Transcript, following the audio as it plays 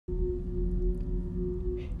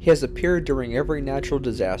He has appeared during every natural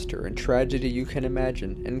disaster and tragedy you can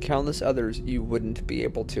imagine, and countless others you wouldn't be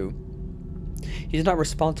able to. He's not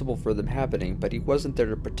responsible for them happening, but he wasn't there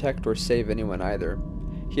to protect or save anyone either.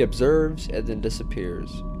 He observes and then disappears.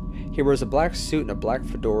 He wears a black suit and a black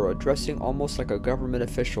fedora, dressing almost like a government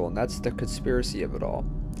official, and that's the conspiracy of it all.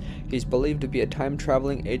 He's believed to be a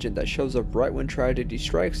time-traveling agent that shows up right when tragedy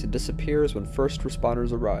strikes and disappears when first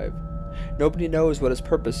responders arrive. Nobody knows what his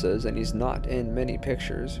purpose is, and he's not in many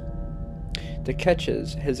pictures. The catch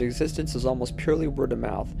is, his existence is almost purely word of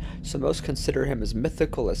mouth, so most consider him as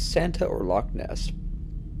mythical as Santa or Loch Ness.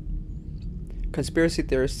 Conspiracy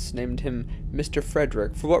theorists named him Mister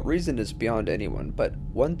Frederick. For what reason is beyond anyone, but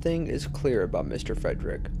one thing is clear about Mister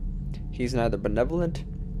Frederick. He's neither benevolent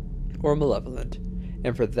or malevolent,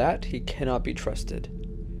 and for that he cannot be trusted.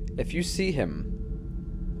 If you see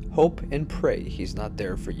him, hope and pray he's not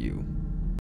there for you.